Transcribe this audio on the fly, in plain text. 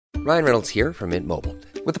Ryan Reynolds here from Mint Mobile.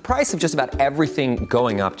 With the price of just about everything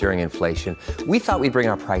going up during inflation, we thought we'd bring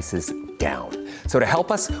our prices down. So to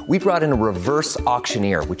help us, we brought in a reverse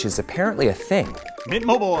auctioneer, which is apparently a thing. Mint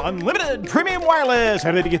Mobile Unlimited Premium Wireless.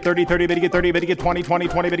 How to get 30, 30, bit to get 30, bit to get 20, 20,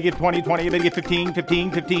 20, bit to get 20, 20, bit to get 15,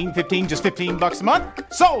 15, 15, 15, just $15 a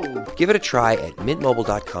month? Sold! Give it a try at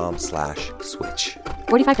mintmobile.com/switch.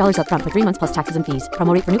 $45 up front for 3 months plus taxes and fees.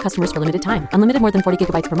 Promo rate for new customers for limited time. Unlimited more than 40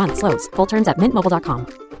 gigabytes per month. Slows full terms at mintmobile.com.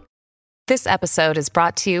 This episode is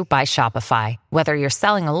brought to you by Shopify. Whether you're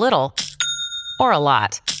selling a little or a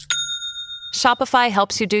lot, Shopify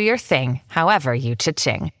helps you do your thing, however you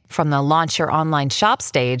cha-ching. From the launch your online shop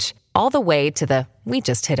stage, all the way to the we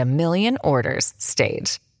just hit 1 million orders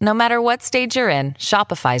stage. No matter what stage you're in,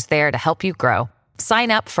 Shopify's there to help you grow.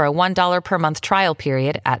 Sign up for a $1 per month trial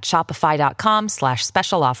period at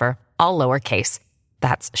shopify.com/special offer, all lowercase.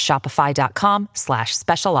 That's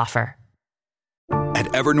shopify.com/special offer. At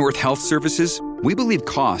Evernorth Health Services, we believe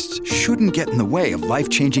costs shouldn't get in the way of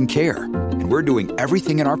life-changing care, and we're doing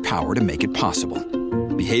everything in our power to make it possible.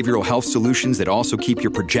 Behavioral health solutions that also keep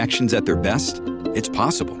your projections at their best? It's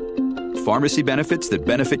possible. Pharmacy benefits that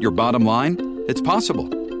benefit your bottom line? It's possible.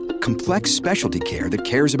 Complex specialty care that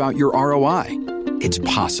cares about your ROI? It's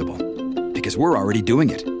possible. Because we're already doing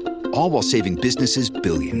it. All while saving businesses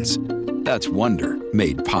billions. That's Wonder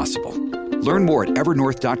made possible. Learn more at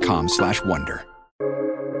evernorth.com/wonder.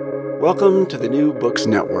 Welcome to the New Books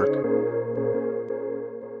Network.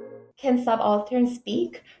 Can subalterns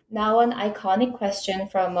speak? Now an iconic question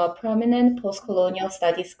from a prominent postcolonial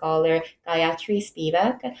studies scholar, Gayatri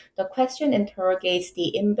Spivak. The question interrogates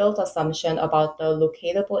the inbuilt assumption about the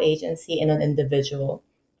locatable agency in an individual.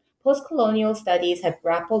 Postcolonial studies have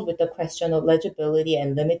grappled with the question of legibility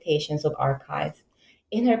and limitations of archives.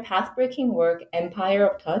 In her path-breaking work, Empire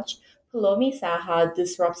of Touch, Poulomi Saha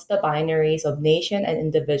disrupts the binaries of nation and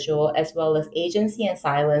individual as well as agency and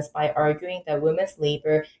silence by arguing that women's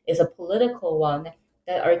labor is a political one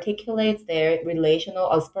that articulates their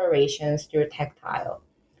relational aspirations through tactile.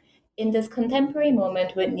 In this contemporary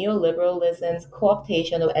moment with neoliberalism's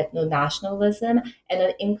co-optation of ethno-nationalism and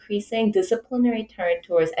an increasing disciplinary turn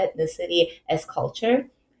towards ethnicity as culture,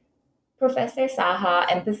 Professor Saha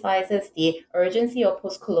emphasizes the urgency of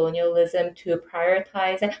postcolonialism to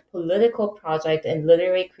prioritize political projects and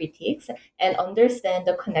literary critiques and understand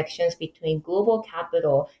the connections between global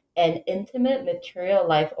capital and intimate material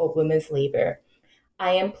life of women's labor.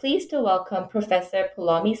 I am pleased to welcome Professor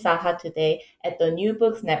Poulomi Saha today at the New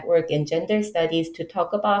Books Network in Gender Studies to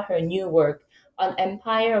talk about her new work on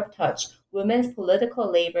Empire of Touch, Women's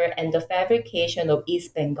Political Labor and the Fabrication of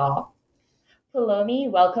East Bengal. Poulomi,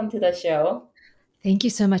 welcome to the show. Thank you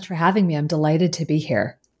so much for having me. I'm delighted to be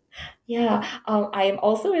here. Yeah, I am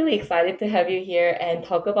also really excited to have you here and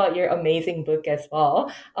talk about your amazing book as well.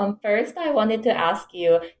 First, I wanted to ask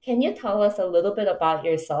you, can you tell us a little bit about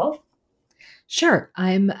yourself? Sure.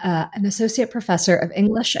 I'm an associate professor of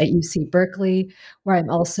English at UC Berkeley, where I'm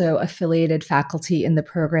also affiliated faculty in the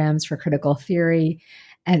programs for critical theory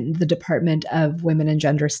and the Department of Women and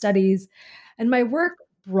Gender Studies. And my work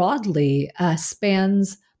broadly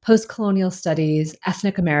spans post-colonial studies,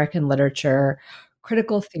 ethnic American literature,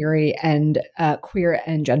 critical theory, and queer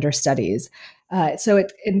and gender studies. So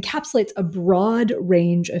it encapsulates a broad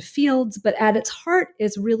range of fields, but at its heart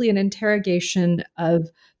is really an interrogation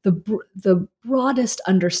of the broadest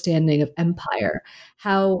understanding of empire,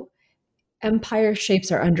 how empire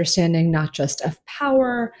shapes our understanding not just of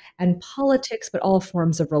power and politics, but all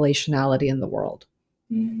forms of relationality in the world.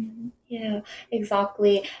 Yeah,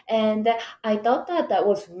 exactly. And I thought that that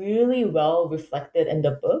was really well reflected in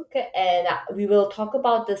the book. And we will talk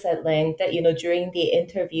about this at length, during the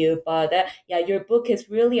interview. But yeah, your book is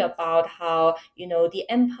really about how, the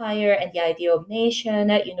empire and the idea of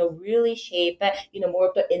nation, really shape, more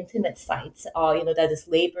of the intimate sides, that is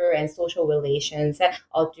labor and social relations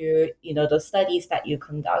through, the studies that you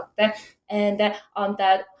conduct. And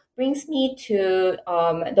that brings me to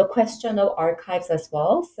the question of archives as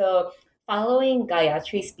well. So following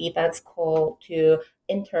Gayatri Spivak's call to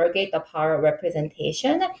interrogate the power of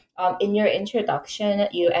representation, in your introduction,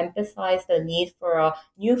 you emphasize the need for a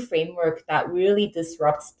new framework that really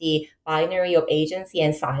disrupts the binary of agency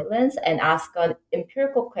and silence and ask an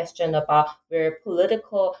empirical question about where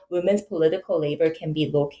women's political labor can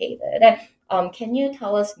be located. Can you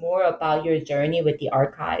tell us more about your journey with the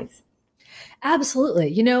archives?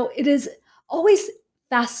 Absolutely. It is always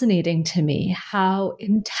fascinating to me how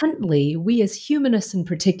intently we as humanists in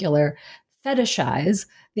particular fetishize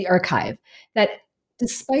the archive. That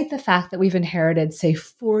despite the fact that we've inherited, say,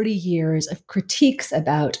 40 years of critiques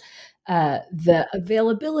about the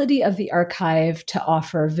availability of the archive to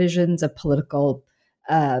offer visions of political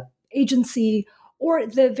agency, or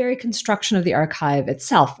the very construction of the archive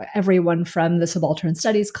itself. Everyone from the Subaltern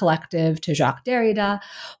Studies Collective to Jacques Derrida,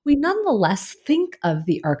 we nonetheless think of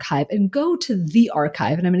the archive and go to the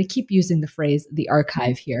archive, and I'm going to keep using the phrase the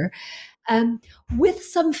archive here, with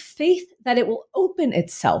some faith that it will open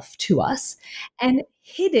itself to us, and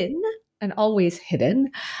hidden, and always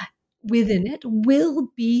hidden, within it will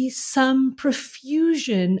be some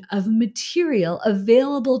profusion of material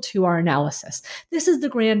available to our analysis. This is the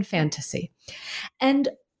grand fantasy. And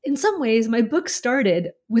in some ways, my book started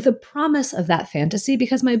with a promise of that fantasy,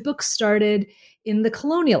 because my book started in the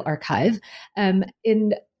Colonial Archive,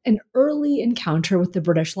 in an early encounter with the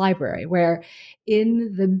British Library, where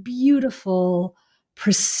in the beautiful,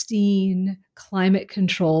 pristine,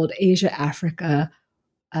 climate-controlled Asia-Africa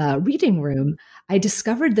reading room, I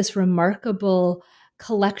discovered this remarkable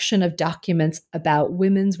collection of documents about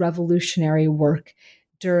women's revolutionary work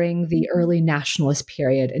during the early nationalist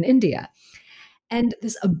period in India. And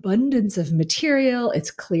this abundance of material, its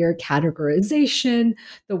clear categorization,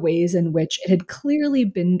 the ways in which it had clearly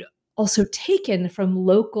been also taken from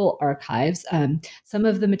local archives. Some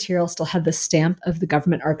of the material still had the stamp of the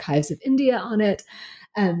Government Archives of India on it.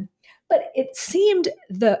 But it seemed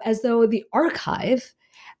as though the archive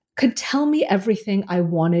could tell me everything I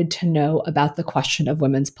wanted to know about the question of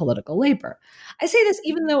women's political labor. I say this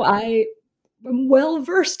even though I am well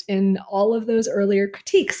versed in all of those earlier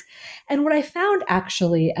critiques. And what I found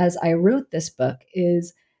actually as I wrote this book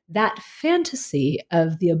is that fantasy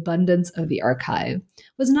of the abundance of the archive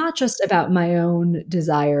was not just about my own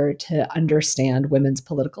desire to understand women's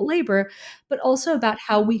political labor, but also about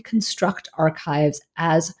how we construct archives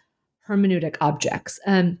as hermeneutic objects.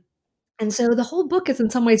 And so the whole book is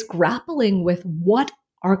in some ways grappling with what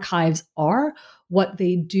archives are, what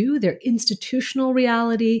they do, their institutional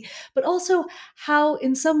reality, but also how,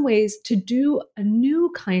 in some ways, to do a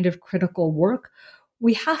new kind of critical work,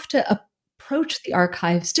 we have to approach the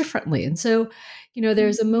archives differently. And so,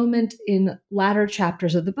 there's a moment in latter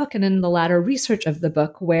chapters of the book and in the latter research of the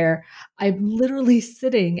book where I'm literally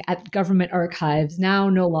sitting at government archives, now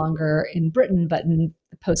no longer in Britain, but in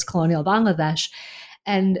post-colonial Bangladesh,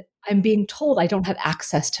 and I'm being told I don't have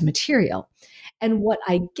access to material. And what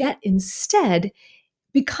I get instead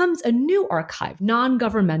becomes a new archive,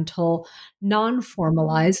 non-governmental,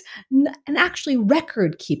 non-formalized, and actually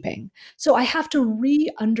record keeping. So I have to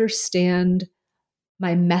re-understand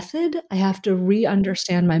my method. I have to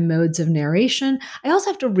re-understand my modes of narration. I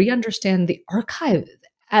also have to re-understand the archive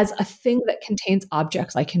as a thing that contains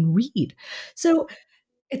objects I can read. So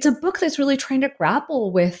it's a book that's really trying to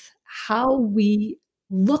grapple with how we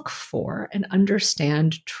look for and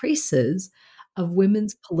understand traces of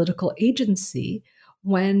women's political agency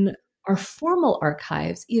when our formal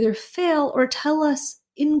archives either fail or tell us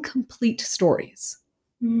incomplete stories.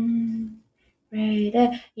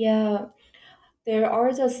 Right. Yeah. There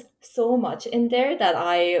are just so much in there that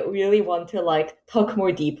I really want to talk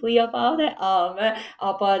more deeply about it.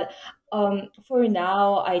 But for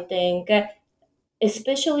now, I think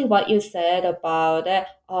especially what you said about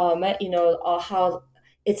how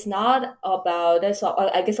it's not about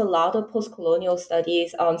I guess a lot of post-colonial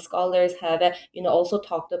studies scholars have also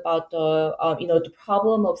talked about the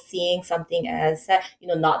problem of seeing something as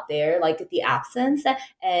not there, like the absence,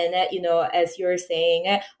 and as you're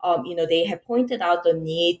saying they have pointed out the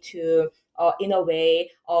need to in a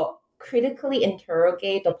way critically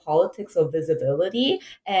interrogate the politics of visibility.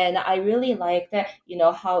 And I really like that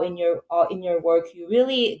how in your work you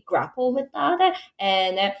really grapple with that,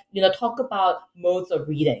 and talk about modes of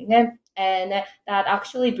reading. And that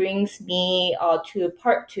actually brings me to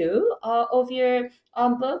part 2 of your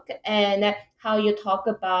book, and how you talk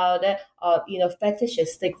about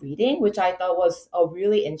fetishistic reading, which I thought was a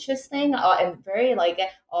really interesting and very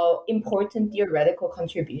important theoretical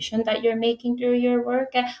contribution that you're making through your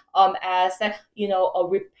work, as a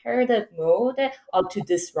reparative mode to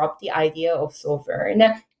disrupt the idea of sovereign.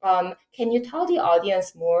 Can you tell the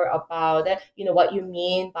audience more about what you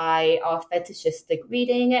mean by fetishistic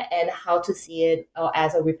reading and how to see it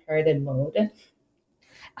as a reparative mode?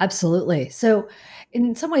 Absolutely. So,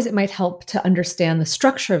 in some ways, it might help to understand the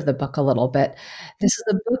structure of the book a little bit. This is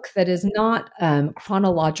a book that is not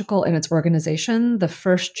chronological in its organization. The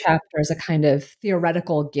first chapter is a kind of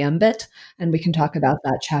theoretical gambit, and we can talk about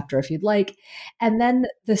that chapter if you'd like. And then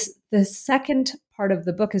the second part of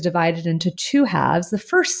the book is divided into 2 halves. The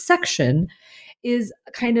first section is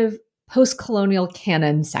a kind of post-colonial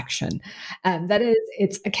canon section. That is,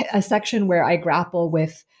 it's a section where I grapple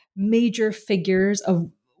with major figures of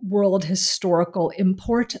world historical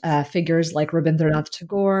import, figures like Rabindranath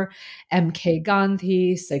Tagore, M.K.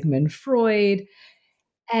 Gandhi, Sigmund Freud.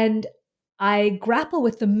 And I grapple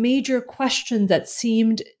with the major questions that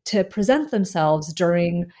seemed to present themselves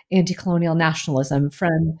during anti-colonial nationalism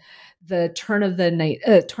from the turn of the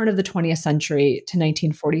 20th century to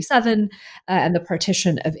 1947 and the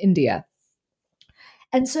partition of India.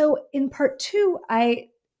 And so in part two, I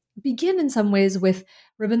begin in some ways with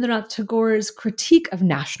Rabindranath Tagore's critique of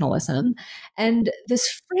nationalism and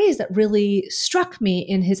this phrase that really struck me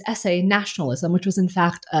in his essay, Nationalism, which was in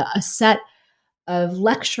fact a set of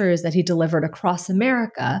lectures that he delivered across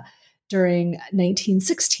America during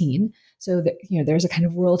 1916. So that, there's a kind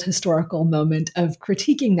of world historical moment of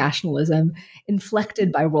critiquing nationalism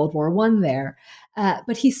inflected by World War I there.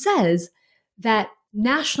 But he says that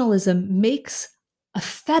nationalism makes a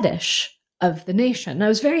fetish of the nation. And I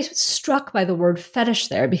was very struck by the word fetish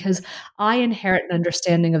there because I inherit an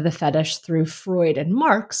understanding of the fetish through Freud and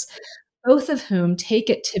Marx, both of whom take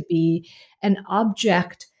it to be an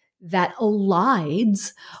object that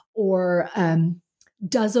elides or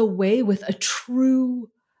does away with a true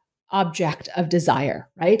object of desire,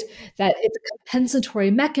 right? That it's a compensatory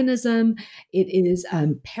mechanism, it is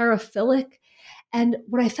paraphilic. And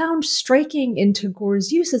what I found striking in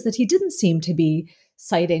Tagore's use is that he didn't seem to be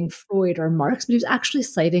citing Freud or Marx, but he was actually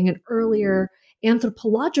citing an earlier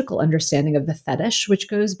anthropological understanding of the fetish, which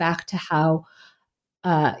goes back to how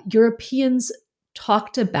Europeans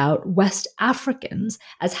talked about West Africans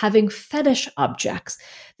as having fetish objects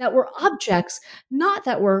that were objects not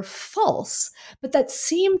that were false, but that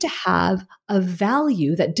seemed to have a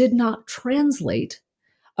value that did not translate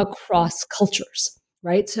across cultures,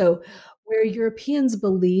 right? So where Europeans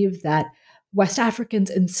believed that West Africans,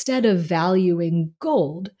 instead of valuing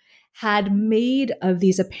gold, had made of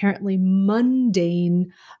these apparently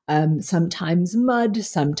mundane, sometimes mud,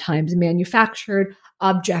 sometimes manufactured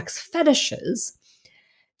objects fetishes,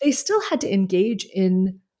 they still had to engage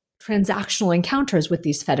in transactional encounters with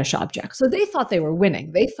these fetish objects. So they thought they were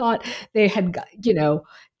winning. They thought they had,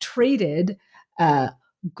 traded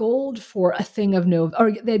gold for a thing of no,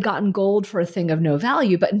 or they had gotten gold for a thing of no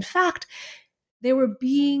value. But in fact, they were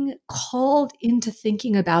being called into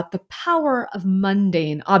thinking about the power of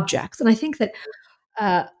mundane objects. And I think that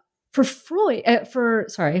for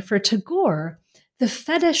Tagore, the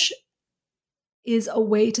fetish is a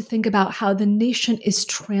way to think about how the nation is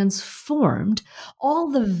transformed. All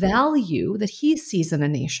the value that he sees in a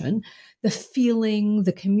nation, the feeling,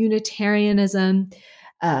 the communitarianism,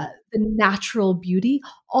 the natural beauty,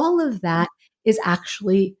 all of that is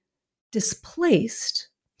actually displaced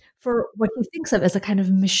for what he thinks of as a kind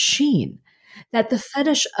of machine, that the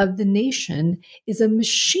fetish of the nation is a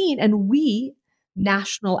machine, and we,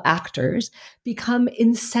 national actors, become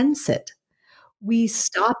insensate. We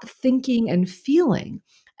stop thinking and feeling.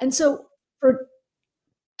 And so for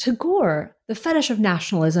Tagore, the fetish of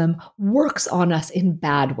nationalism works on us in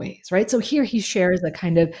bad ways, right? So here he shares a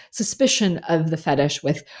kind of suspicion of the fetish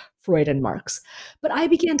with Freud and Marx. But I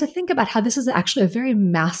began to think about how this is actually a very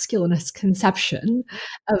masculinist conception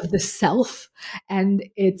of the self and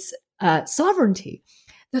its sovereignty.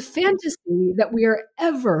 The fantasy that we are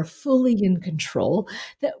ever fully in control,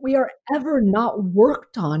 that we are ever not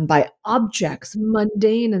worked on by objects,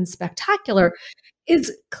 mundane and spectacular,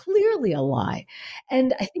 is clearly a lie.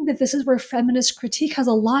 And I think that this is where feminist critique has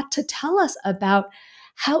a lot to tell us about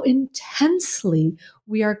how intensely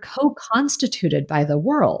we are co-constituted by the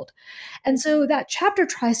world. And so that chapter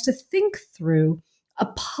tries to think through a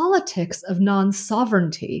politics of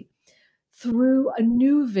non-sovereignty through a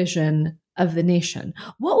new vision of the nation.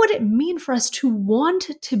 What would it mean for us to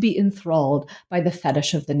want to be enthralled by the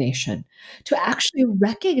fetish of the nation, to actually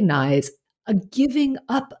recognize a giving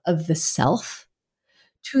up of the self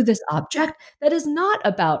to this object that is not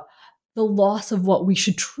about the loss of what we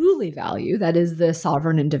should truly value, that is the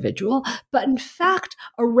sovereign individual, but in fact,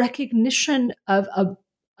 a recognition of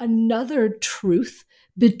another truth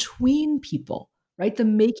between people, right? The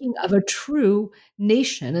making of a true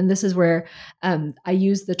nation. And this is where I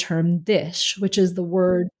use the term dish, which is the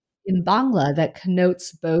word in Bangla that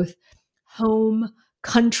connotes both home,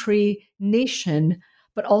 country, nation,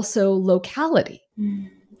 but also locality.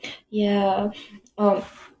 Yeah.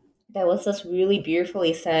 That was just really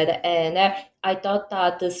beautifully said. And I thought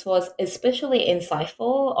that this was especially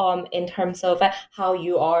insightful in terms of how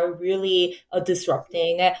you are really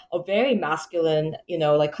disrupting a very masculine,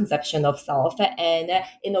 like conception of self, and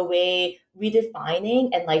in a way redefining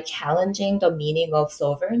and like challenging the meaning of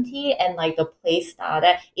sovereignty and like the place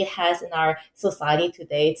that it has in our society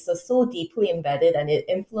today. It's just so deeply embedded, and it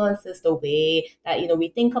influences the way that we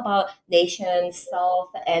think about nations, self,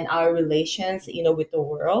 and our relations with the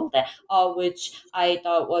world, which I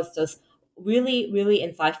thought was just really, really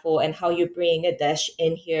insightful, and how you bring a dash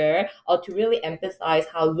in here to really emphasize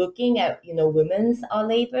how looking at women's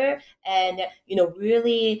labor, and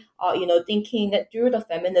really thinking through the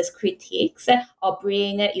feminist critiques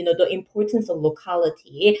bring the importance of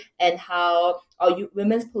locality, and how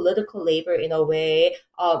women's political labor in a way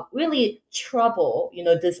really trouble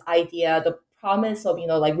this idea, the promise of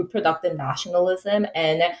like reproductive nationalism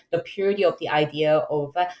and the purity of the idea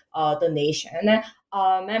of the nation.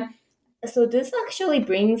 So this actually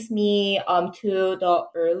brings me to the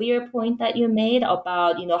earlier point that you made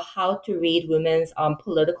about how to read women's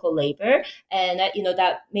political labor, and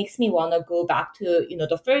that makes me want to go back to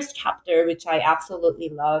the first chapter, which I absolutely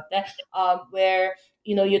loved, where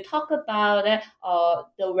you talk about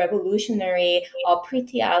the revolutionary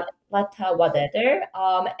Priti Lata Wadeder,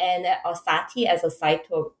 and Sati as a site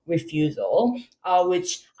of refusal,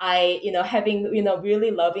 which I, having,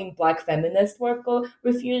 really loving Black feminist work of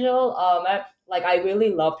refusal, like I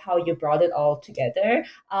really loved how you brought it all together.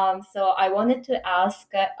 So I wanted to ask,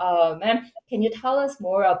 can you tell us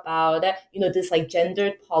more about, this like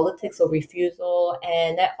gendered politics of refusal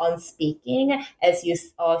and unspeaking as you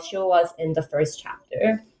show us in the first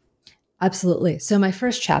chapter? Absolutely. So my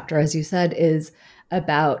first chapter, as you said, is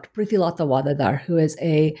about Prithilatha Wadadar, who is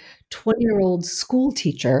a 20-year-old school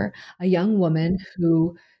teacher, a young woman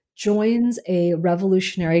who joins a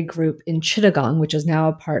revolutionary group in Chittagong, which is now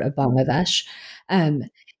a part of Bangladesh, in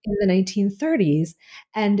the 1930s.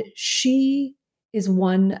 And she is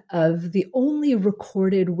one of the only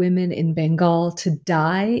recorded women in Bengal to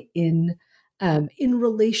die in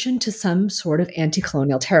relation to some sort of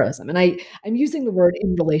anti-colonial terrorism. And I'm using the word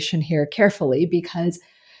in relation here carefully because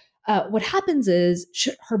what happens is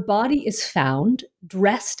her body is found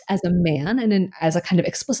dressed as a man and as a kind of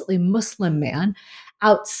explicitly Muslim man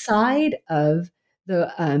outside of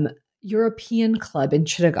the European club in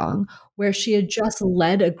Chittagong, where she had just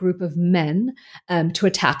led a group of men to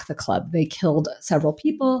attack the club. They killed several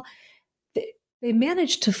people. They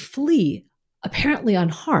managed to flee, apparently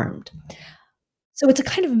unharmed. So it's a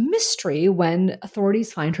kind of mystery when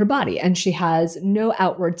authorities find her body, and she has no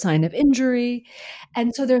outward sign of injury.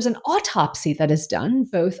 And so there's an autopsy that is done,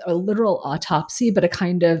 both a literal autopsy, but a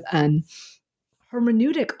kind of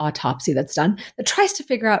hermeneutic autopsy that's done that tries to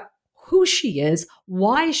figure out who she is,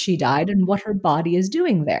 why she died, and what her body is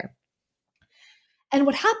doing there. And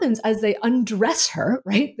what happens as they undress her,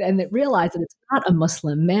 right, and they realize that it's not a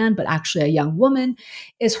Muslim man, but actually a young woman,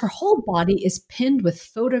 is her whole body is pinned with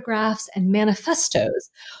photographs and manifestos,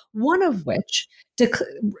 one of which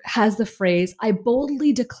has the phrase, "I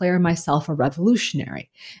boldly declare myself a revolutionary,"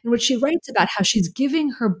 in which she writes about how she's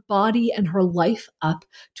giving her body and her life up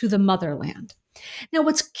to the motherland. Now,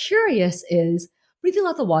 what's curious is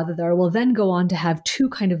Prithilatha Wadadar will then go on to have two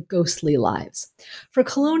kind of ghostly lives. For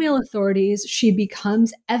colonial authorities, she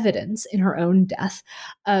becomes evidence in her own death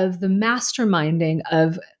of the masterminding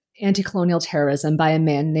of anti-colonial terrorism by a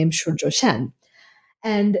man named Surjo Sen.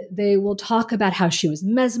 And they will talk about how she was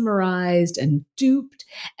mesmerized and duped,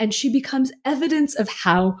 and she becomes evidence of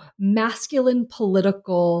how masculine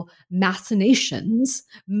political machinations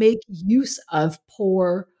make use of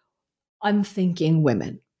poor, unthinking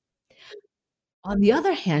women. On the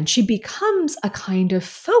other hand, she becomes a kind of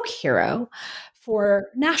folk hero for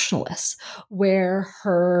nationalists, where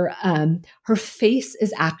her face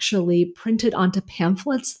is actually printed onto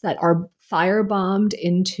pamphlets that are firebombed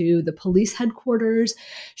into the police headquarters.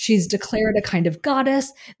 She's declared a kind of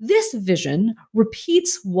goddess. This vision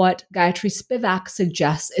repeats what Gayatri Spivak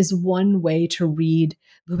suggests is one way to read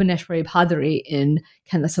Bhubaneshwari Bhaduri in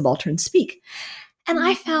Can the Subaltern Speak? And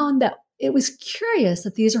I found that it was curious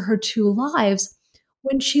that these are her two lives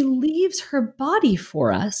when she leaves her body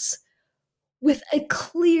for us with a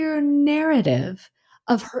clear narrative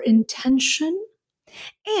of her intention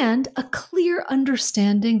and a clear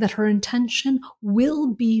understanding that her intention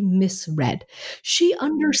will be misread. She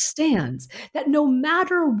understands that no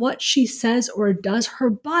matter what she says or does,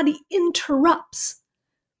 her body interrupts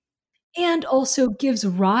and also gives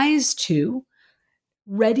rise to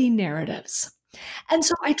ready narratives. And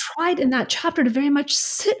so I tried in that chapter to very much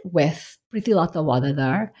sit with Prithilatha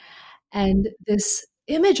Wadadar and this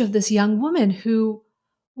image of this young woman who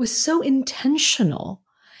was so intentional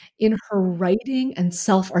in her writing and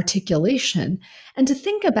self-articulation, and to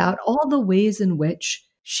think about all the ways in which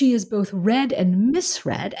she is both read and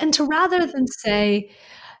misread, and to rather than say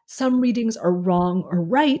some readings are wrong or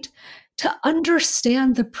right, to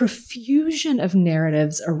understand the profusion of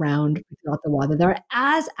narratives around the Wadadar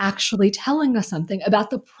as actually telling us something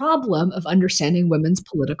about the problem of understanding women's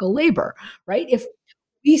political labor, right? If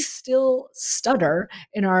we still stutter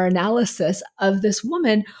in our analysis of this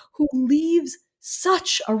woman who leaves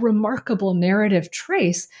such a remarkable narrative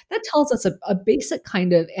trace, that tells us a basic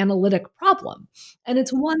kind of analytic problem. And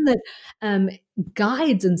it's one that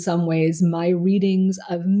guides, in some ways, my readings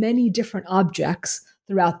of many different objects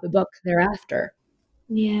throughout the book thereafter.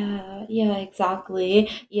 Yeah, exactly.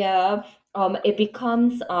 Yeah, it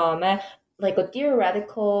becomes like a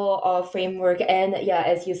theoretical framework, and yeah,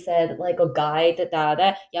 as you said, like a guide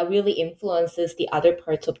that yeah really influences the other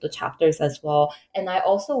parts of the chapters as well. And I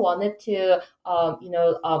also wanted to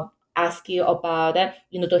ask you about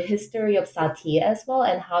the history of sati as well,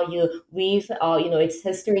 and how you weave its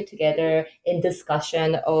history together in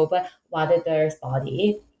discussion of Wadadar's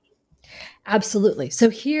body. Absolutely. So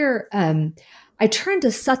here, I turn to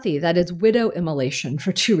sati, that is widow immolation,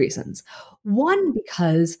 for two reasons. One,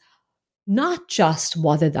 because not just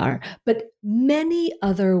Wadadar, but many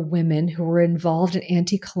other women who were involved in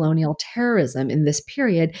anti-colonial terrorism in this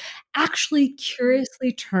period actually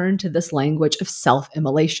curiously turned to this language of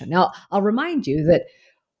self-immolation. Now, I'll remind you that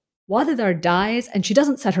Wadadar dies and she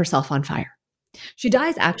doesn't set herself on fire. She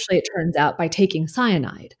dies, actually, it turns out, by taking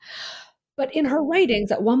cyanide. But in her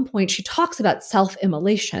writings, at one point, she talks about self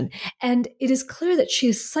immolation. And it is clear that she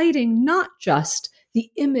is citing not just the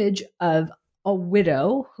image of a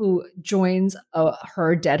widow who joins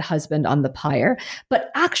her dead husband on the pyre,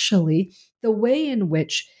 but actually the way in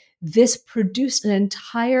which this produced an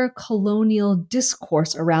entire colonial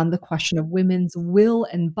discourse around the question of women's will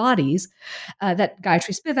and bodies that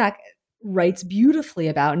Gayatri Spivak writes beautifully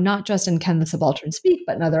about, not just in Can the Subaltern Speak,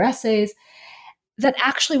 but in other essays. That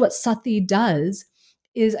actually what sati does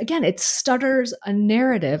is, again, it stutters a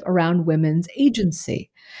narrative around women's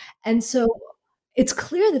agency. And so it's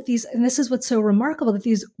clear that and this is what's so remarkable, that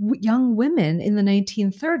these young women in the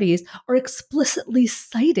 1930s are explicitly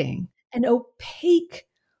citing an opaque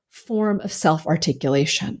form of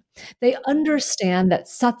self-articulation. They understand that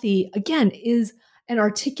sati, again, is an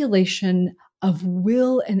articulation of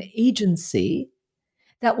will and agency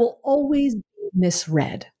that will always be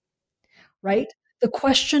misread, right? The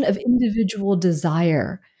question of individual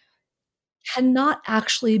desire cannot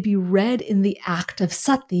actually be read in the act of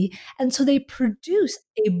sati. And so they produce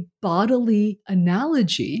a bodily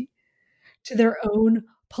analogy to their own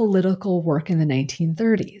political work in the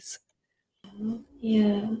 1930s.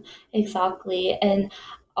 Yeah, exactly. And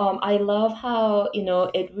I love how,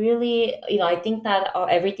 it really, I think that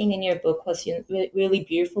everything in your book was really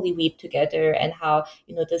beautifully weaved together, and how,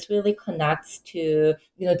 this really connects to,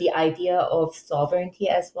 the idea of sovereignty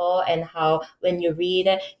as well, and how when you read,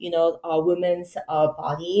 a women's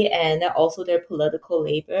body and also their political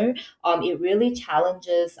labor, it really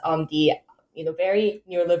challenges the very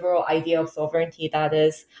neoliberal idea of sovereignty that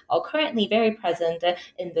is currently very present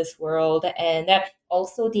in this world, and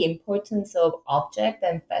also the importance of object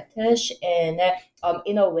and fetish in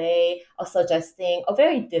a way of suggesting a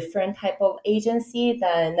very different type of agency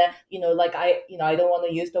than like I don't want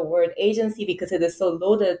to use the word agency because it is so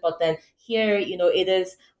loaded, but then here it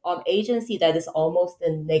is agency that is almost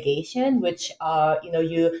in negation, which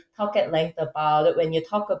you talk at length about when you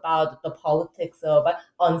talk about the politics of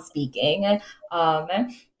unspeaking. Um,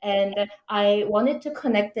 and I wanted to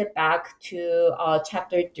connect it back to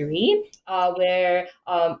chapter 3, where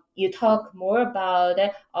you talk more about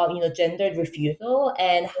gendered refusal,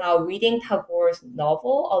 and how reading Tagore's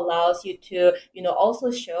novel allows you to also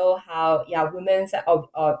show how women's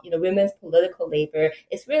political labor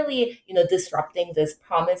is really disrupting this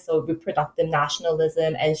promise of reproductive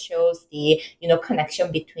nationalism, and shows the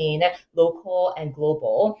connection between local and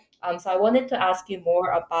global. So I wanted to ask you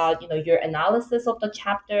more about your analysis of the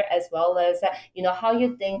chapter, as well as how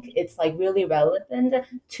you think it's like really relevant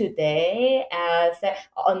today, as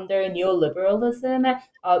under neoliberalism.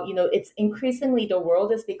 It's increasingly, the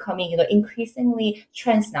world is becoming increasingly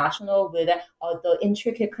transnational with the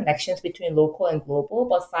intricate connections between local and global,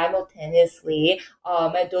 but simultaneously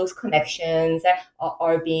those connections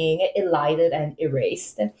are being elided and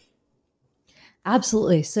erased.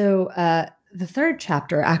 Absolutely. So the third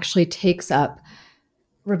chapter actually takes up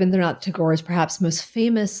Rabindranath Tagore's perhaps most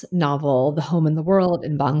famous novel, The Home in the World,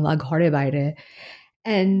 in Bangla Ghore Baire.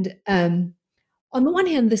 And On the one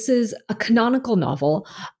hand, this is a canonical novel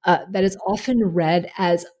that is often read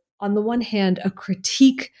as, on the one hand, a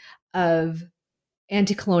critique of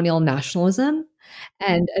anti-colonial nationalism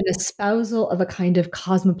and an espousal of a kind of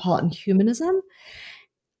cosmopolitan humanism.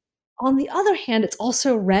 On the other hand, it's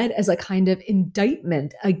also read as a kind of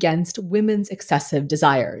indictment against women's excessive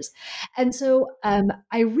desires. And so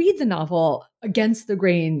I read the novel against the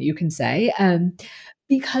grain, you can say,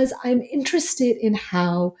 because I'm interested in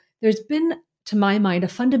how there's been, to my mind, a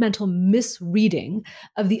fundamental misreading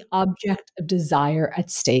of the object of desire at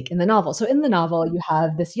stake in the novel. So in the novel, you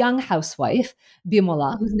have this young housewife,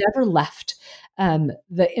 Bimola, who's never left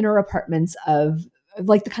the inner apartments of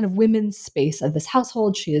like the kind of women's space of this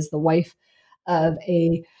household. She is the wife of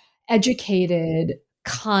a educated,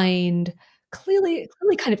 kind, clearly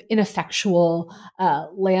kind of ineffectual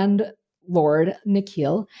landlord,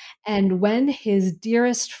 Nikhil. And when his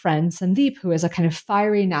dearest friend, Sandeep, who is a kind of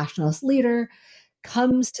fiery nationalist leader,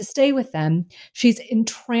 comes to stay with them, she's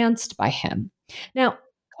entranced by him. Now,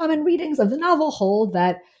 common readings of the novel hold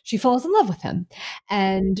that she falls in love with him,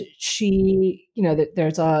 and she,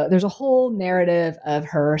 there's a whole narrative of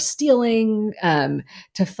her stealing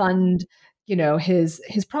to fund,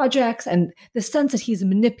 his projects, and the sense that he's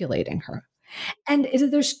manipulating her. And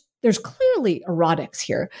there's clearly erotics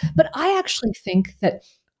here, but I actually think that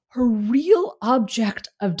her real object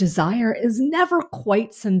of desire is never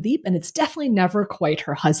quite Sandeep, and it's definitely never quite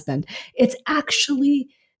her husband. It's actually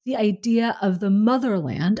the idea of the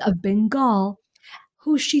motherland of Bengal,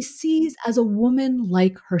 who she sees as a woman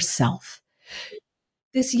like herself.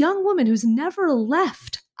 This young woman who's never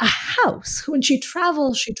left a house, who when she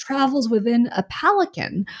travels within a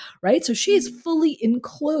palanquin, right? So she is fully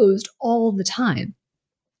enclosed all the time,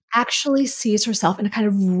 actually sees herself in a kind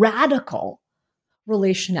of radical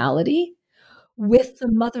relationality with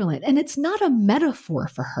the motherland. And it's not a metaphor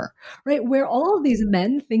for her, right? Where all of these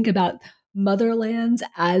men think about motherlands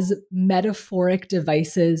as metaphoric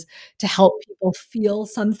devices to help people feel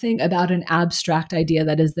something about an abstract idea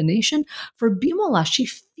that is the nation. For Bimola, she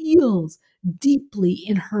feels deeply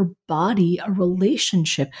in her body a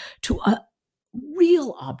relationship to a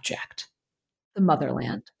real object, the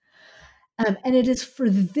motherland. And it is for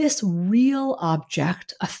this real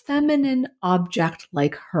object, a feminine object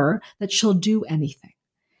like her, that she'll do anything.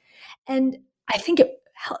 And I think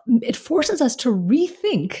it forces us to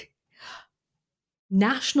rethink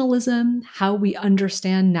nationalism, how we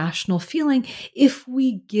understand national feeling, if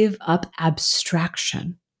we give up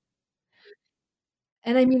abstraction.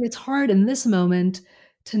 And I mean, it's hard in this moment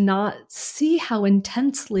to not see how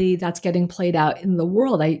intensely that's getting played out in the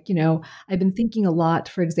world. I've been thinking a lot,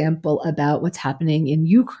 for example, about what's happening in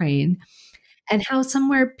Ukraine and how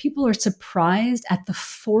somewhere people are surprised at the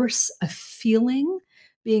force of feeling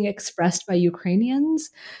being expressed by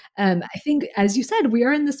Ukrainians. I think, as you said, we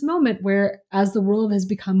are in this moment where, as the world has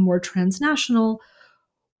become more transnational,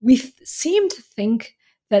 we seem to think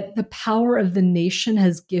that the power of the nation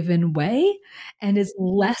has given way and is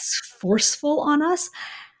less forceful on us.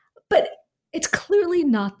 But it's clearly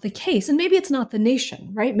not the case. And maybe it's not the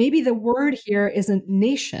nation, right? Maybe the word here isn't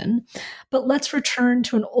nation, but let's return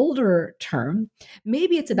to an older term.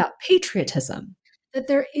 Maybe it's about patriotism, that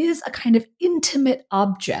there is a kind of intimate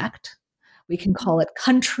object. We can call it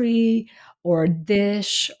country or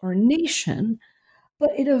dish or nation,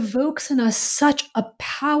 but it evokes in us such a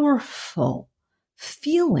powerful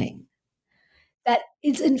feeling that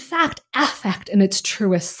is in fact affect in its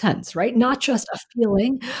truest sense, right? Not just a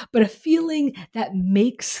feeling, but a feeling that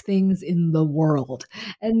makes things in the world.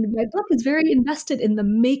 And my book is very invested in the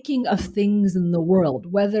making of things in the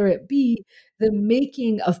world, whether it be the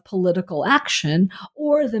making of political action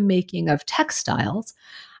or the making of textiles.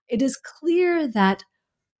 It is clear that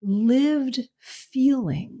lived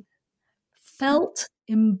feeling, felt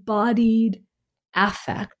embodied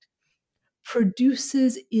affect,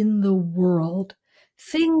 produces in the world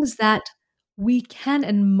things that we can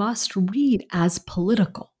and must read as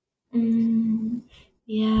political.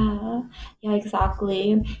 Yeah,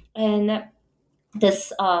 exactly. And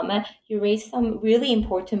this you raised some really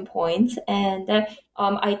important points, and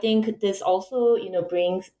I think this also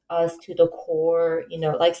brings us to the core,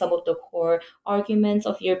 like some of the core arguments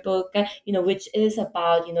of your book, which is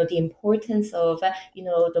about the importance of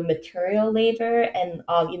the material labor and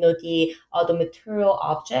the material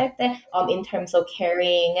object in terms of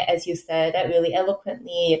carrying, as you said really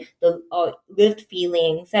eloquently, the lived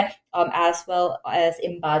feelings as well as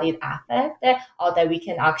embodied affect that we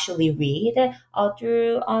can actually read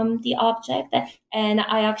through the object. And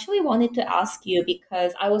I actually wanted to ask you,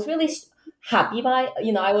 because I was really happy by.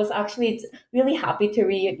 I was actually really happy to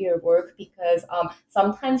read your work because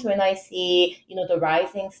sometimes when I see, the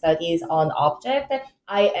rising studies on object,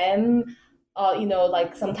 I am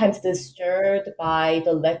like sometimes disturbed by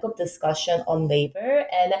the lack of discussion on labor.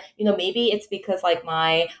 And, maybe it's because like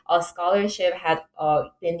my scholarship had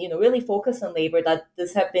been, really focused on labor that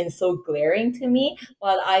this have been so glaring to me.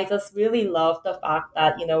 But I just really love the fact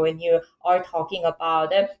that, when you are talking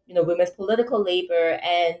about, women's political labor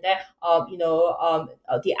and,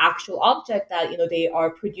 the actual object that, they are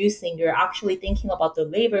producing, you're actually thinking about the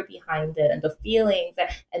labor behind it and the feelings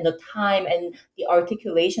and the time and the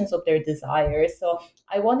articulations of their desires. So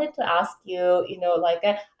I wanted to ask you, like,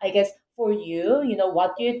 I guess for you,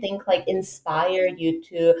 what do you think like inspired you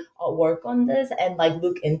to work on this and like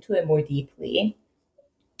look into it more deeply?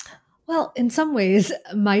 Well, in some ways,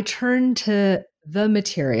 my turn to the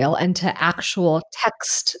material and to actual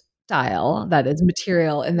text style that is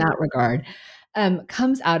material in that regard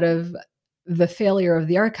comes out of the failure of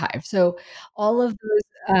the archive. So, all of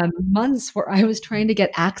those months where I was trying to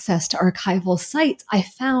get access to archival sites, I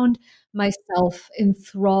found myself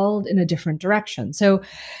enthralled in a different direction. So,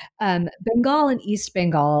 Bengal and East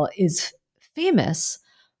Bengal is famous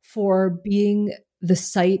for being the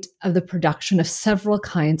site of the production of several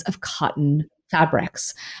kinds of cotton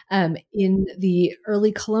fabrics. In the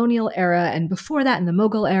early colonial era and before that, in the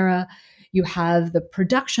Mughal era, you have the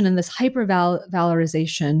production and this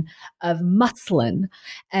hyper-valorization of muslin,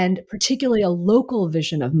 and particularly a local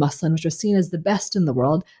vision of muslin, which was seen as the best in the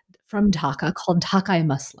world from Dhaka, called Dhakai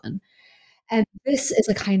muslin. And this is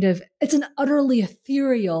it's an utterly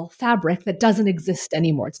ethereal fabric that doesn't exist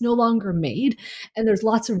anymore. It's no longer made. And there's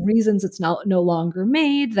lots of reasons it's no longer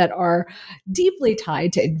made that are deeply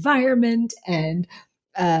tied to environment and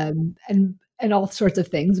all sorts of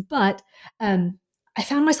things. But I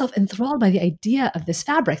found myself enthralled by the idea of this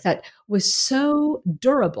fabric that was so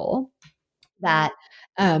durable that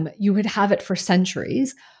you would have it for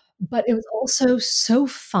centuries. But it was also so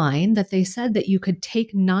fine that they said that you could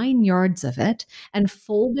take 9 yards of it and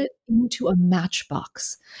fold it into a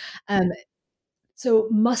matchbox. Um, so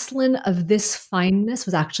muslin of this fineness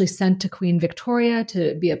was actually sent to Queen Victoria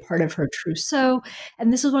to be a part of her trousseau.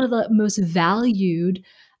 And this is one of the most valued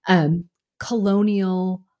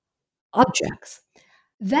colonial objects.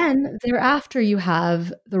 Then thereafter, you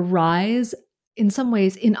have the rise, in some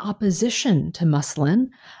ways, in opposition to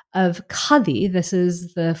muslin, of khadi. This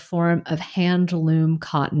is the form of hand loom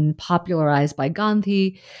cotton popularized by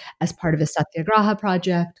Gandhi as part of his Satyagraha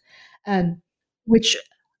project, which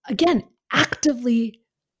again actively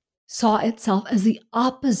saw itself as the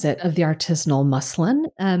opposite of the artisanal muslin.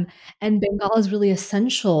 And Bengal is really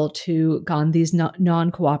essential to Gandhi's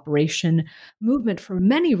non-cooperation movement for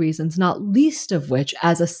many reasons, not least of which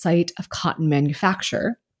as a site of cotton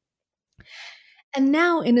manufacture. And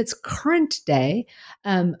now, in its current day,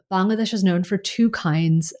 Bangladesh is known for two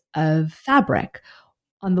kinds of fabric.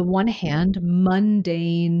 On the one hand,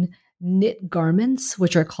 mundane knit garments,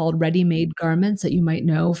 which are called ready-made garments that you might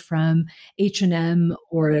know from H&M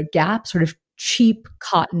or Gap, sort of cheap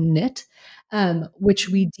cotton knit, which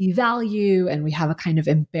we devalue and we have a kind of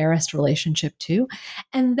embarrassed relationship to.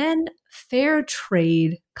 And then fair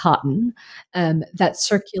trade cotton that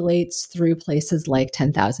circulates through places like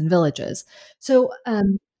 10,000 Villages. So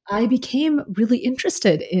I became really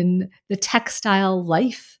interested in the textile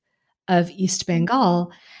life of East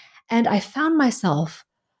Bengal, and I found myself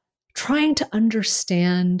trying to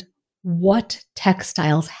understand what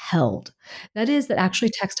textiles held. That is, that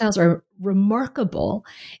actually textiles are remarkable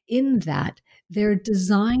in that they're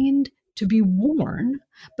designed to be worn,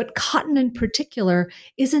 but cotton in particular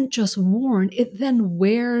isn't just worn, it then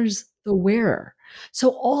wears the wearer. So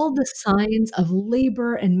all the signs of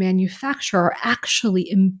labor and manufacture are actually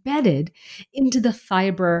embedded into the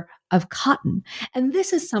fiber of cotton. And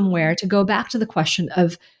this is somewhere, to go back to the question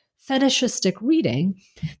of fetishistic reading,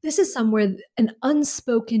 this is somewhere an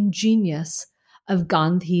unspoken genius of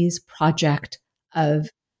Gandhi's project of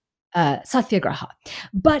Satyagraha.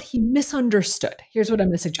 But he misunderstood. Here's what I'm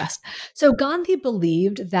going to suggest. So Gandhi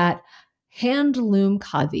believed that hand loom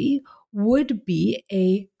khadi would be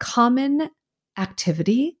a common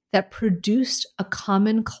activity that produced a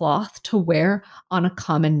common cloth to wear on a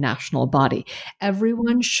common national body.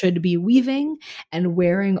 Everyone should be weaving and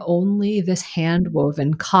wearing only this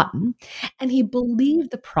hand-woven cotton. And he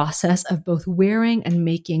believed the process of both wearing and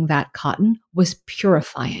making that cotton was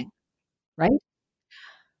purifying, right?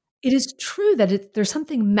 It is true that there's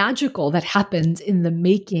something magical that happens in the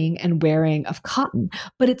making and wearing of cotton,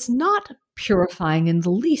 but it's not purifying in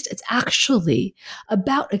the least. It's actually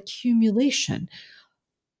about accumulation.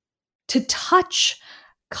 To touch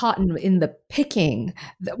cotton in the picking,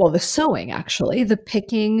 the sewing actually, the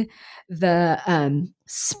picking, the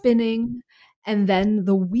spinning, and then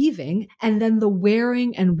the weaving, and then the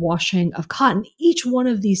wearing and washing of cotton. Each one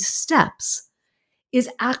of these steps is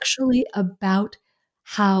actually about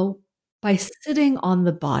how, by sitting on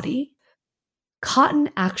the body, cotton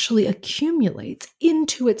actually accumulates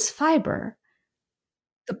into its fiber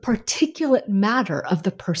the particulate matter of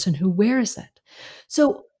the person who wears it.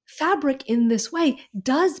 So fabric in this way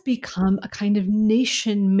does become a kind of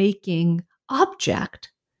nation-making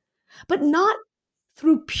object, but not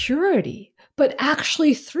through purity, but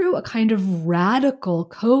actually through a kind of radical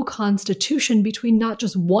co-constitution between not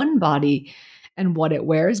just one body and what it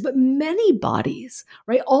wears, but many bodies,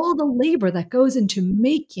 right? All the labor that goes into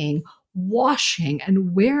making, washing,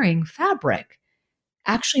 and wearing fabric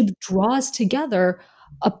actually draws together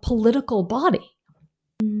a political body.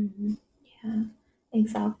 Yeah,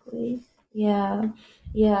 exactly. Yeah,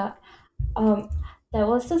 yeah. Um, that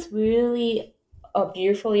was just really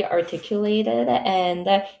beautifully articulated. And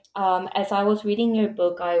as I was reading your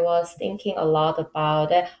book, I was thinking a lot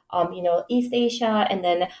about East Asia, and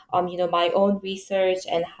then my own research,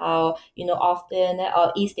 and how often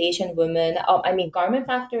East Asian women, garment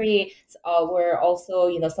factories were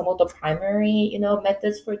also some of the primary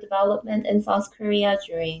methods for development in South Korea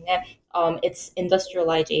during its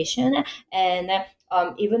industrialization. And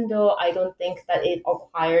even though I don't think that it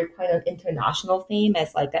acquired quite an international fame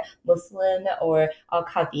as like a Muslim or a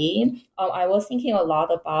Kadi, I was thinking a lot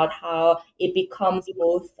about how it becomes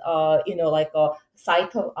both, like a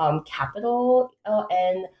site of capital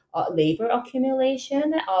and labor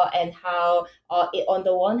accumulation, and how on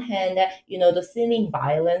the one hand, the seeming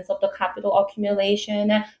violence of the capital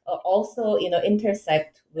accumulation also,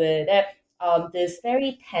 intersect with this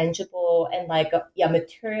very tangible and like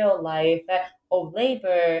material life of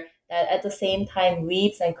labor that at the same time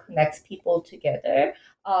weaves and connects people together.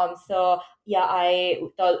 So yeah, I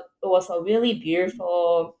thought it was a really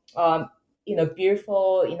beautiful,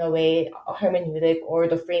 beautiful in a way hermeneutic, or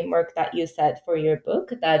the framework that you set for your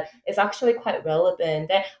book, that is actually quite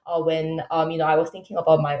relevant when I was thinking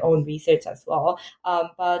about my own research as well.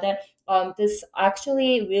 But this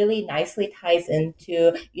actually really nicely ties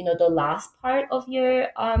into the last part of your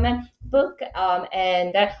book,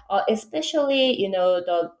 and especially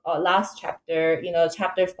the last chapter,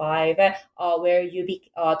 chapter 5, where you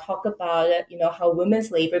talk about how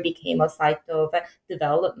women's labor became a site of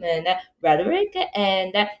development rhetoric,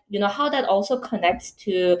 and how that also connects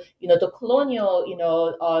to the colonial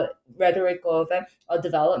rhetoric of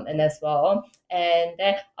development as well. And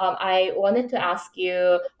I wanted to ask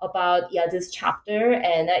you about this chapter,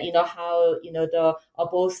 and how the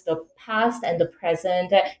both the past and the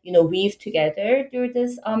present weave together through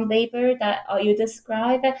this labor that you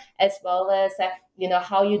describe, as well as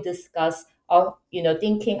how you discuss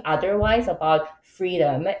thinking otherwise about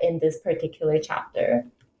freedom in this particular chapter.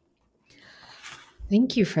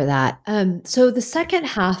 Thank you for that. So the second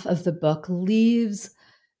half of the book leaves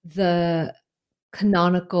the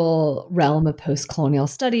canonical realm of post-colonial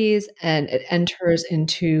studies, and it enters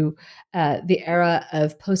into the era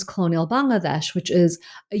of post-colonial Bangladesh, which is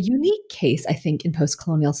a unique case, I think, in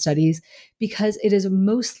post-colonial studies, because it is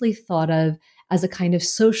mostly thought of as a kind of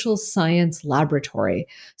social science laboratory.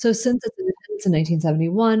 So since its independence in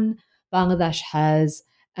 1971, Bangladesh has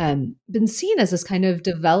been seen as this kind of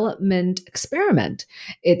development experiment.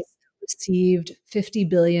 It's received $50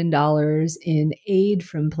 billion in aid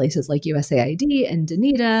from places like USAID and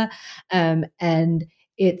Danida, and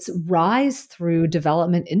its rise through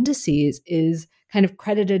development indices is kind of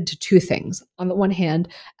credited to two things. On the one hand,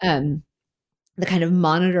 the kind of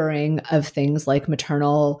monitoring of things like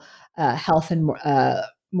maternal health and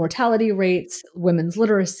mortality rates, women's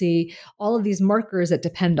literacy, all of these markers that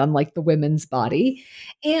depend on like the women's body,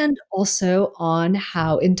 and also on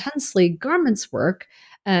how intensely garments work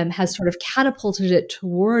has sort of catapulted it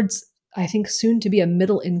towards, I think, soon to be a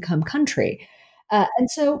middle income country. And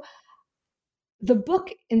so the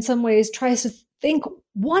book, in some ways, tries to think,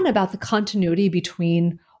 one, about the continuity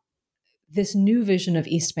between this new vision of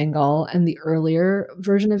East Bengal and the earlier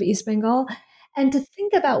version of East Bengal, and to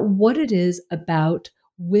think about what it is about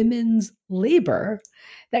women's labor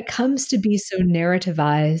that comes to be so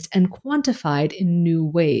narrativized and quantified in new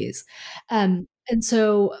ways. And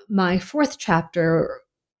so my fourth chapter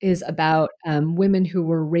is about women who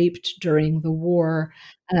were raped during the war,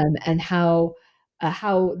 and how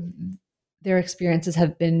their experiences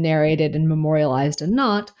have been narrated and memorialized and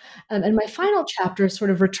not. And my final chapter sort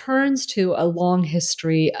of returns to a long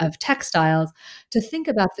history of textiles to think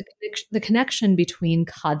about the connection between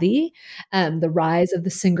khadi, the rise of the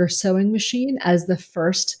Singer sewing machine as the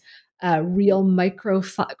first real micro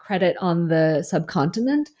credit on the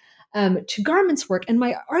subcontinent, to garments work. And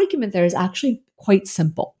my argument there is actually quite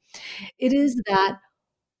simple. It is that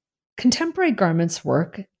contemporary garments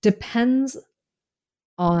work depends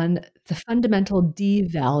on the fundamental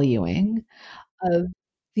devaluing of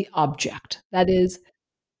the object. That is,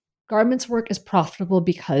 garments work is profitable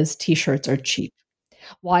because t-shirts are cheap.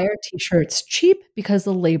 Why are t-shirts cheap? Because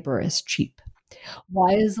the labor is cheap.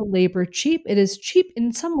 Why is the labor cheap? It is cheap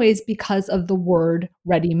in some ways because of the word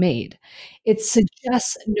ready-made. It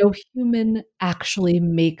suggests no human actually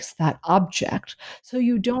makes that object, so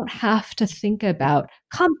you don't have to think about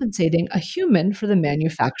compensating a human for the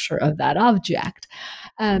manufacture of that object.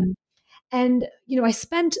 Um, and, I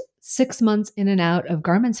spent 6 months in and out of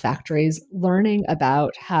garments factories learning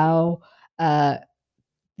about how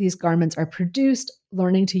these garments are produced,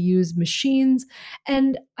 learning to use machines.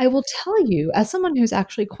 And I will tell you, as someone who's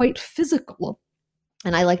actually quite physical,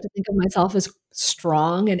 and I like to think of myself as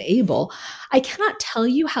strong and able, I cannot tell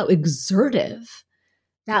you how exertive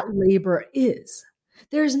that labor is.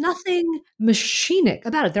 There's nothing machinic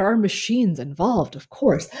about it. There are machines involved, of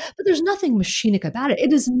course, but there's nothing machinic about it.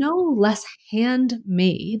 It is no less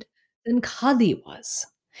handmade than khadi was.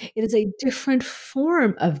 It is a different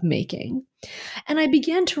form of making. And I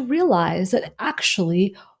began to realize that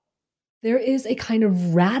actually there is a kind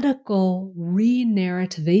of radical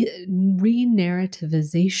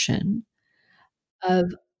re-narrativization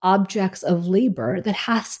of objects of labor that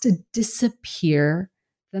has to disappear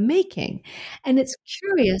the making. And it's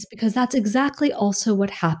curious because that's exactly also what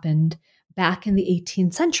happened back in the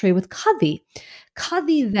 18th century with khadi.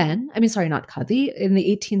 Khadi then, I mean, sorry, not khadi, in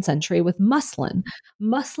the 18th century with muslin.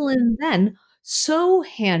 Muslin then, so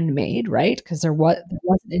handmade, right? Because there wasn't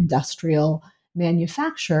industrial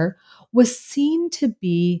manufacture, was seen to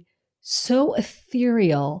be so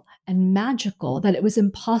ethereal and magical that it was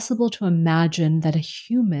impossible to imagine that a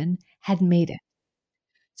human had made it.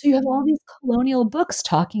 So you have all these colonial books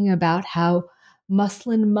talking about how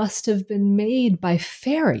muslin must have been made by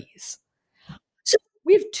fairies. So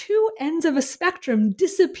we have two ends of a spectrum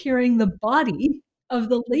disappearing the body of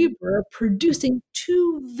the laborer producing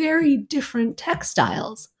two very different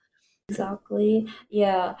textiles. Exactly.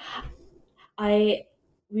 Yeah. I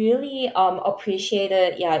really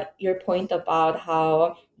appreciated, yeah, your point about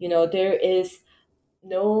how, there is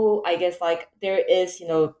no, I guess, like, there is,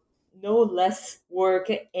 no less work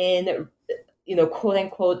in, quote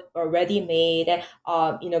unquote, ready-made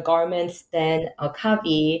garments than a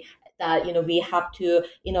kavi, that we have to,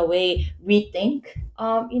 in a way, rethink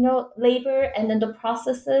labor and then the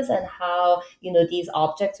processes and how these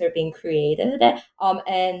objects are being created,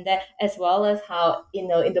 and as well as how in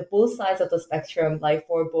the both sides of the spectrum, like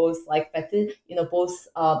for both, like both,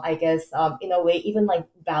 I guess, in a way, even like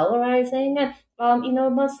valorizing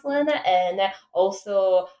muslin, and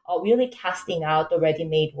also really casting out the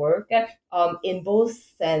ready-made work. In both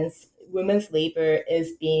sense, women's labor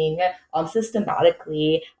is being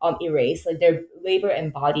systematically erased. Like their labor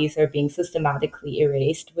and bodies are being systematically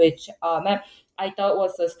erased, which I thought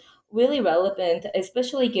was just really relevant,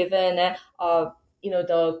 especially given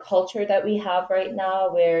the culture that we have right now,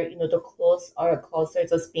 where our clothes are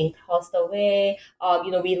just being tossed away.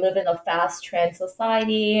 We live in a fast trend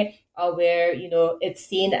society, where it's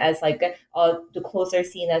seen as like the clothes are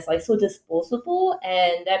seen as like so disposable,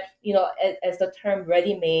 and as the term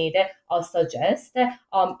ready-made suggests,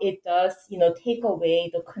 it does take away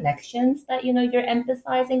the connections that you're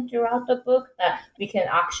emphasizing throughout the book, that we can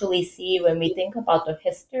actually see when we think about the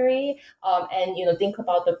history, and think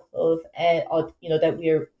about the clothes and that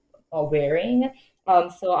we're wearing.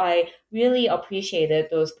 So I really appreciated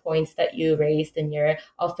those points that you raised in your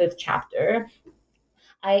fifth chapter.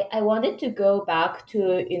 I wanted to go back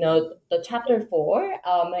to the chapter 4,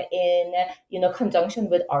 in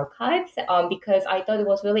conjunction with archives, because I thought it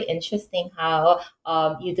was really interesting how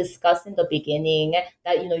you discussed in the beginning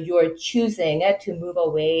that you are choosing to move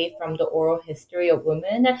away from the oral history of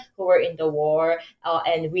women who were in the war,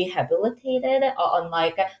 and rehabilitated,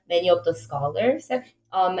 unlike many of the scholars.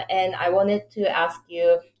 And I wanted to ask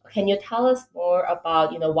you, can you tell us more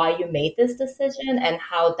about why you made this decision and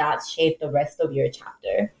how that shaped the rest of your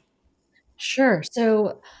chapter? Sure.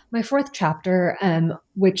 So my fourth chapter,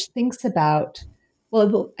 which thinks about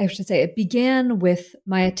Well, I should say it began with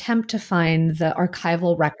my attempt to find the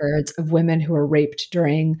archival records of women who were raped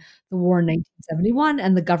during the war in 1971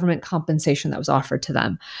 and the government compensation that was offered to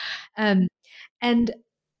them. Um, and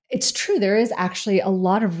it's true, there is actually a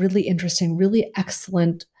lot of really interesting, really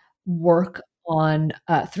excellent work on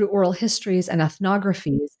through oral histories and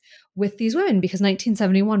ethnographies with these women because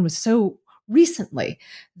 1971 was so recently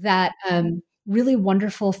that really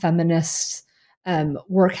wonderful feminist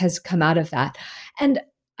work has come out of that. And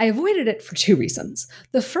I avoided it for two reasons.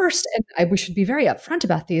 The first, and we should be very upfront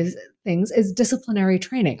about these things, is disciplinary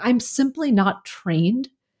training. I'm simply not trained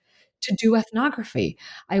to do ethnography.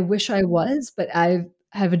 I wish I was, but I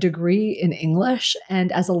have a degree in English,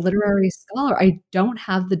 and as a literary scholar, I don't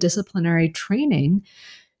have the disciplinary training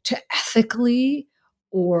to ethically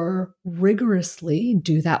or rigorously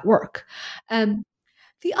do that work. Um,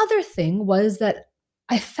 the other thing was that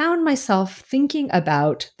I found myself thinking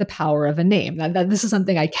about the power of a name. That this is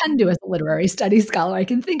something I can do as a literary studies scholar. I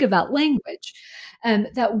can think about language, and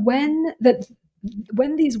that when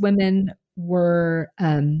these women were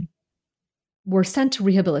sent to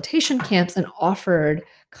rehabilitation camps and offered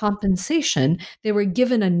compensation, they were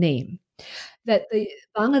given a name. That the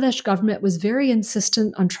Bangladesh government was very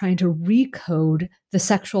insistent on trying to recode the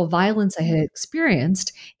sexual violence I had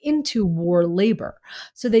experienced into war labor.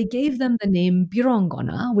 So they gave them the name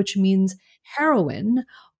Birongona, which means heroine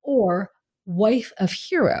or wife of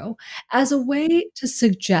hero, as a way to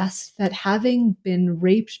suggest that having been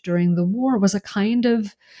raped during the war was a kind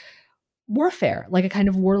of warfare, like a kind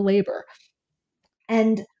of war labor.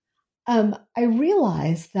 And I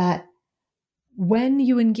realized that when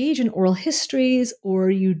you engage in oral histories or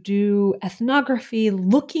you do ethnography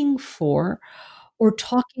looking for or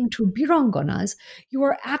talking to birongonas, you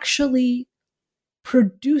are actually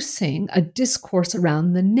producing a discourse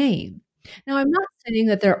around the name. Now, I'm not saying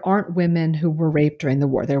that there aren't women who were raped during the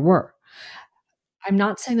war. There were. I'm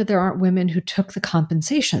not saying that there aren't women who took the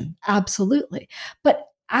compensation. Absolutely. But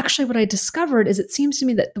actually, what I discovered is it seems to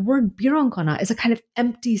me that the word birongona is a kind of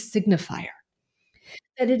empty signifier,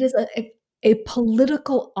 that it is a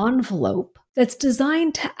political envelope that's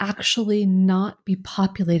designed to actually not be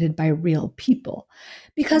populated by real people.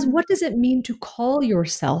 Because what does it mean to call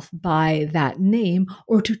yourself by that name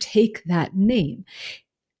or to take that name?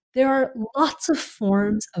 There are lots of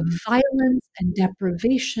forms of violence and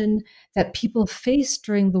deprivation that people faced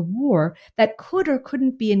during the war that could or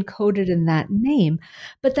couldn't be encoded in that name,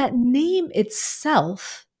 but that name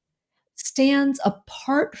itself stands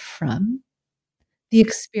apart from the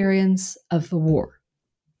experience of the war.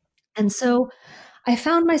 And so I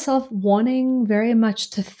found myself wanting very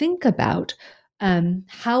much to think about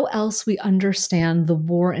how else we understand the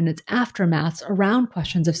war and its aftermaths around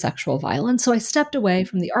questions of sexual violence. So I stepped away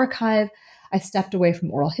from the archive, I stepped away from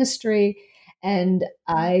oral history, and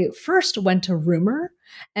I first went to rumor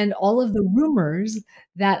and all of the rumors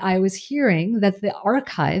that I was hearing that the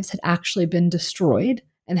archives had actually been destroyed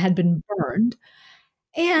and had been burned.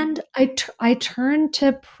 And I turned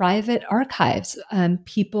to private archives.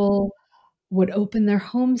 People would open their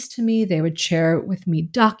homes to me. They would share with me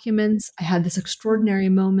documents. I had this extraordinary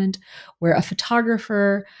moment where a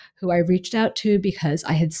photographer who I reached out to because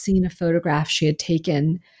I had seen a photograph she had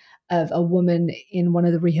taken of a woman in one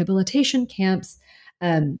of the rehabilitation camps.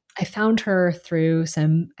 I found her through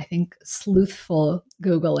some, I think, sleuthful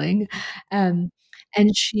Googling. And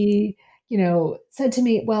she, said to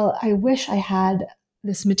me, well, I wish I had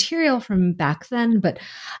this material from back then, but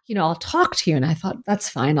I'll talk to you. And I thought, that's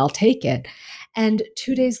fine, I'll take it. And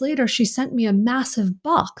 2 days later, she sent me a massive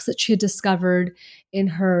box that she had discovered in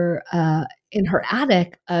her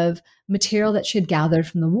attic of material that she had gathered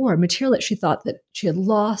from the war, material that she thought that she had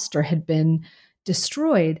lost or had been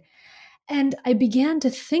destroyed. And I began to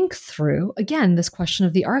think through, again, this question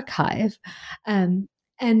of the archive, and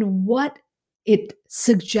what it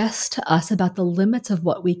suggests to us about the limits of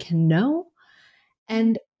what we can know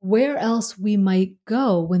and where else we might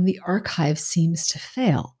go when the archive seems to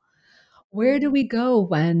fail. Where do we go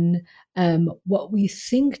when what we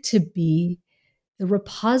think to be the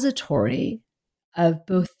repository of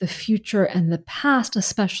both the future and the past,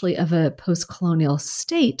 especially of a post-colonial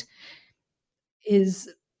state, is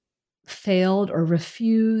failed or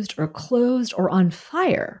refused or closed or on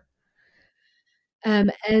fire?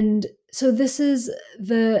 And so this is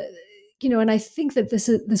and I think that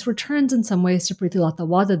this returns in some ways to Prithilatha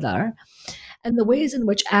Wadadar, and the ways in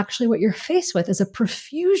which actually what you're faced with is a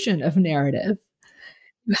profusion of narrative.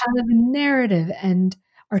 You have narrative and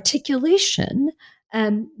articulation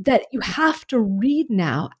that you have to read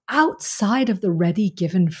now outside of the ready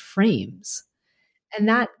given frames. And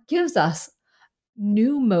that gives us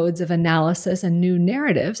new modes of analysis and new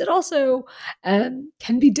narratives, it also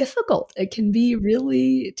can be difficult. It can be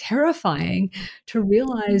really terrifying to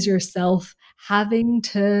realize yourself having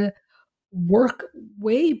to work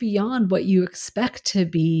way beyond what you expect to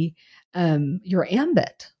be your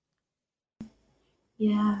ambit.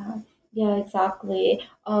 Yeah, yeah, exactly.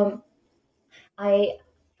 I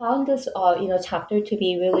found this, chapter to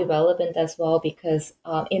be really relevant as well because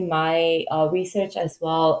in my research as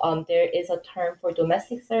well, there is a term for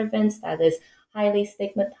domestic servants that is highly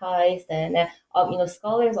stigmatized, and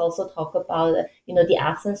scholars also talk about the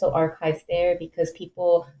absence of archives there because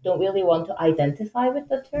people don't really want to identify with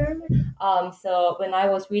the term. So when I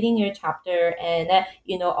was reading your chapter and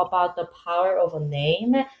about the power of a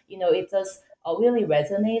name, it just really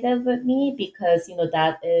resonated with me because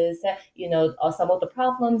that is some of the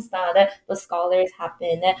problems that the scholars have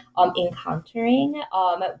been encountering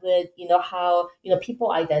with how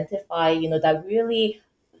people identify that really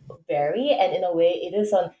vary, and in a way it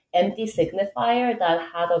is an empty signifier that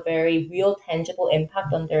had a very real tangible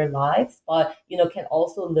impact on their lives, but can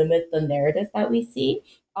also limit the narrative that we see.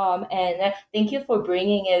 And thank you for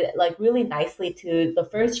bringing it like really nicely to the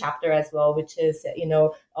first chapter as well, which is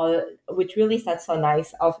which really sets a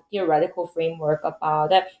nice theoretical framework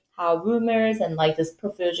about how rumors and like this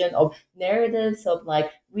profusion of narratives of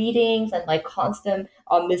like readings and like constant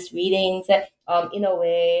misreadings in a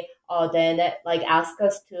way then like ask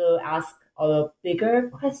us to ask a bigger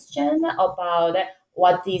question about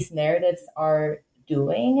what these narratives are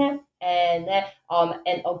doing, and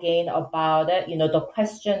again about the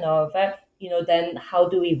question of then how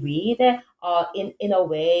do we read in a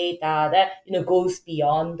way that goes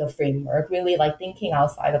beyond the framework, really like thinking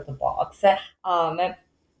outside of the box.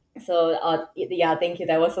 So yeah, thank you.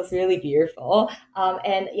 That was just really beautiful.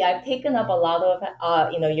 And yeah, I've taken up a lot of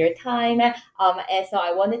your time. And so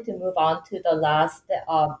I wanted to move on to the last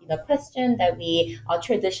question that we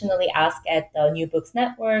traditionally ask at the New Books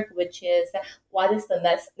Network, which is what is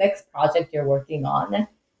the next project you're working on?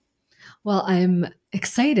 Well, I'm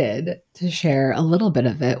excited to share a little bit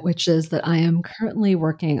of it, which is that I am currently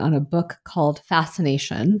working on a book called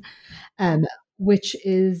Fascination, which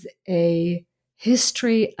is a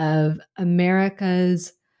history of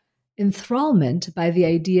America's enthrallment by the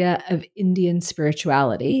idea of Indian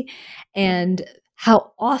spirituality and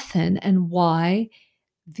how often and why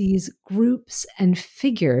these groups and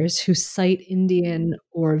figures who cite Indian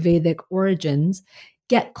or Vedic origins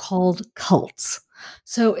get called cults.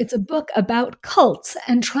 So it's a book about cults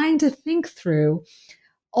and trying to think through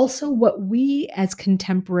also what we as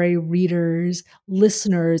contemporary readers,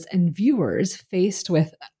 listeners, and viewers faced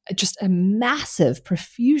with just a massive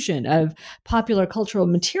profusion of popular cultural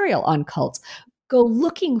material on cults go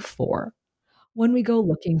looking for when we go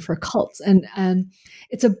looking for cults. And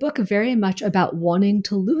it's a book very much about wanting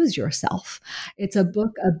to lose yourself. It's a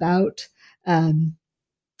book about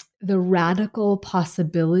the radical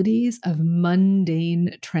possibilities of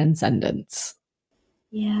mundane transcendence.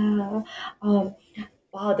 Yeah.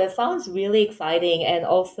 Wow, that sounds really exciting, and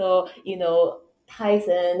also, ties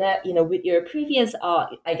in, with your previous,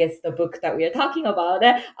 I guess the book that we are talking about,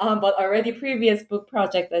 but already previous book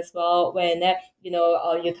project as well, when,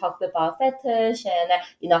 you talked about fetish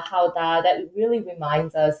and, how that really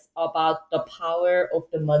reminds us about the power of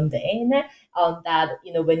the mundane, that,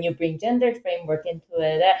 when you bring gender framework into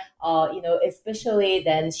it, especially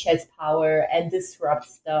then sheds power and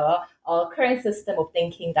disrupts the current system of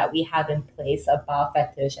thinking that we have in place about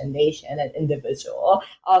fetish and nation and individual.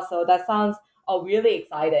 So that sounds really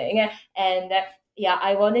exciting. And yeah,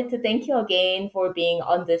 I wanted to thank you again for being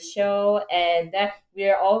on this show. And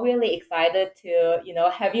we're all really excited to,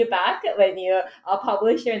 have you back when you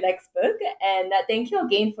publish your next book. And thank you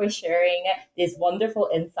again for sharing these wonderful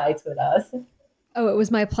insights with us. Oh, it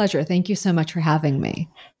was my pleasure. Thank you so much for having me.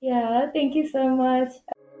 Yeah, thank you so much.